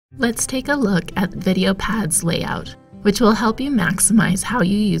Let's take a look at VideoPad's layout, which will help you maximize how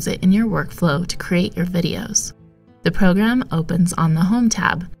you use it in your workflow to create your videos. The program opens on the Home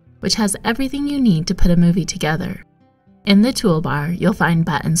tab, which has everything you need to put a movie together. In the toolbar, you'll find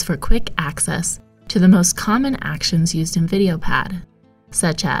buttons for quick access to the most common actions used in VideoPad,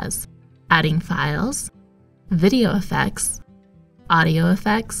 such as adding files, video effects, audio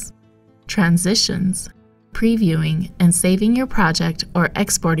effects, transitions, previewing and saving your project or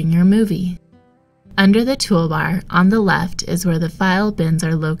exporting your movie. Under the toolbar on the left is where the file bins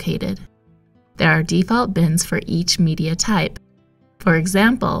are located. There are default bins for each media type. For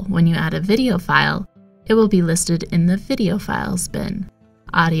example, when you add a video file, it will be listed in the Video Files bin.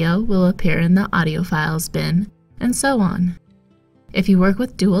 Audio will appear in the Audio Files bin, and so on. If you work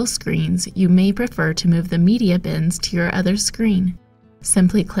with dual screens, you may prefer to move the media bins to your other screen.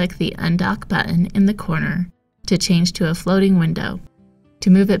 Simply click the Undock button in the corner to change to a floating window. To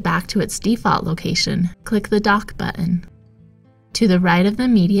move it back to its default location, click the Dock button. To the right of the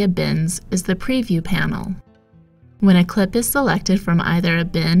media bins is the Preview panel. When a clip is selected from either a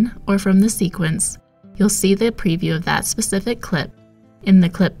bin or from the sequence, you'll see the preview of that specific clip in the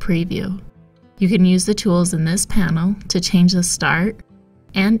Clip Preview. You can use the tools in this panel to change the start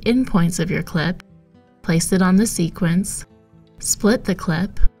and end points of your clip, place it on the sequence, split the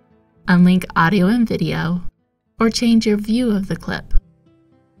clip, unlink audio and video, or change your view of the clip.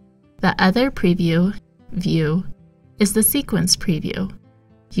 The other preview view is the sequence preview.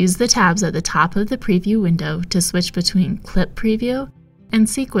 Use the tabs at the top of the preview window to switch between clip preview and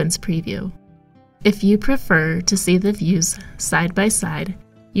sequence preview. If you prefer to see the views side by side,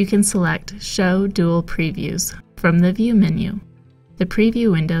 you can select Show Dual Previews from the View menu. The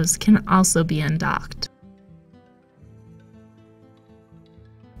preview windows can also be undocked.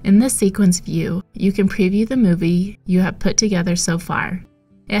 In the sequence view, you can preview the movie you have put together so far.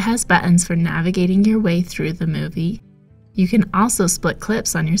 It has buttons for navigating your way through the movie. You can also split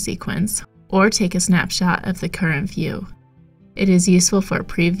clips on your sequence or take a snapshot of the current view. It is useful for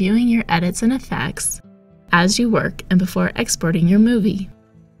previewing your edits and effects as you work and before exporting your movie.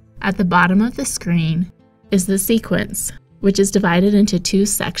 At the bottom of the screen is the sequence, which is divided into two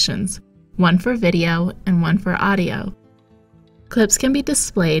sections, one for video and one for audio. Clips can be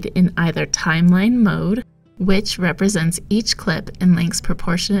displayed in either timeline mode, which represents each clip in lengths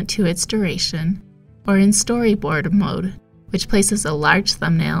proportionate to its duration, or in storyboard mode, which places a large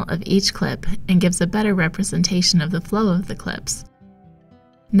thumbnail of each clip and gives a better representation of the flow of the clips.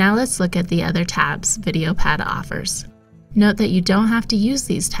 Now let's look at the other tabs VideoPad offers. Note that you don't have to use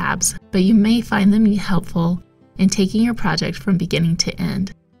these tabs, but you may find them helpful in taking your project from beginning to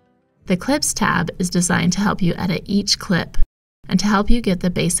end. The Clips tab is designed to help you edit each clip and to help you get the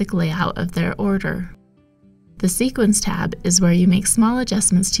basic layout of their order. The Sequence tab is where you make small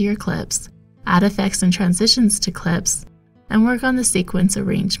adjustments to your clips, add effects and transitions to clips, and work on the sequence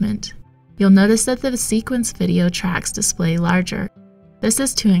arrangement. You'll notice that the sequence video tracks display larger. This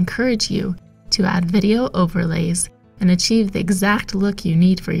is to encourage you to add video overlays and achieve the exact look you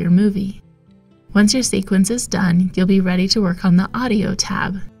need for your movie. Once your sequence is done, you'll be ready to work on the Audio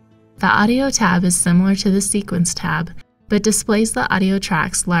tab. The Audio tab is similar to the Sequence tab, but displays the audio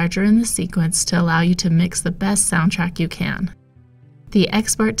tracks larger in the sequence to allow you to mix the best soundtrack you can. The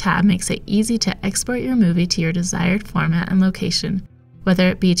Export tab makes it easy to export your movie to your desired format and location, whether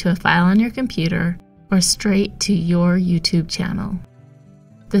it be to a file on your computer or straight to your YouTube channel.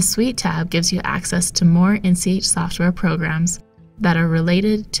 The Suite tab gives you access to more NCH software programs that are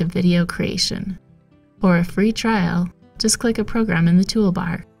related to video creation. For a free trial, just click a program in the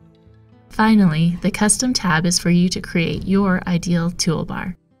toolbar. Finally, the Custom tab is for you to create your ideal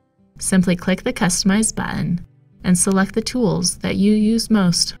toolbar. Simply click the Customize button and select the tools that you use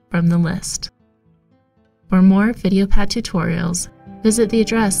most from the list. For more VideoPad tutorials, visit the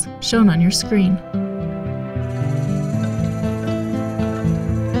address shown on your screen.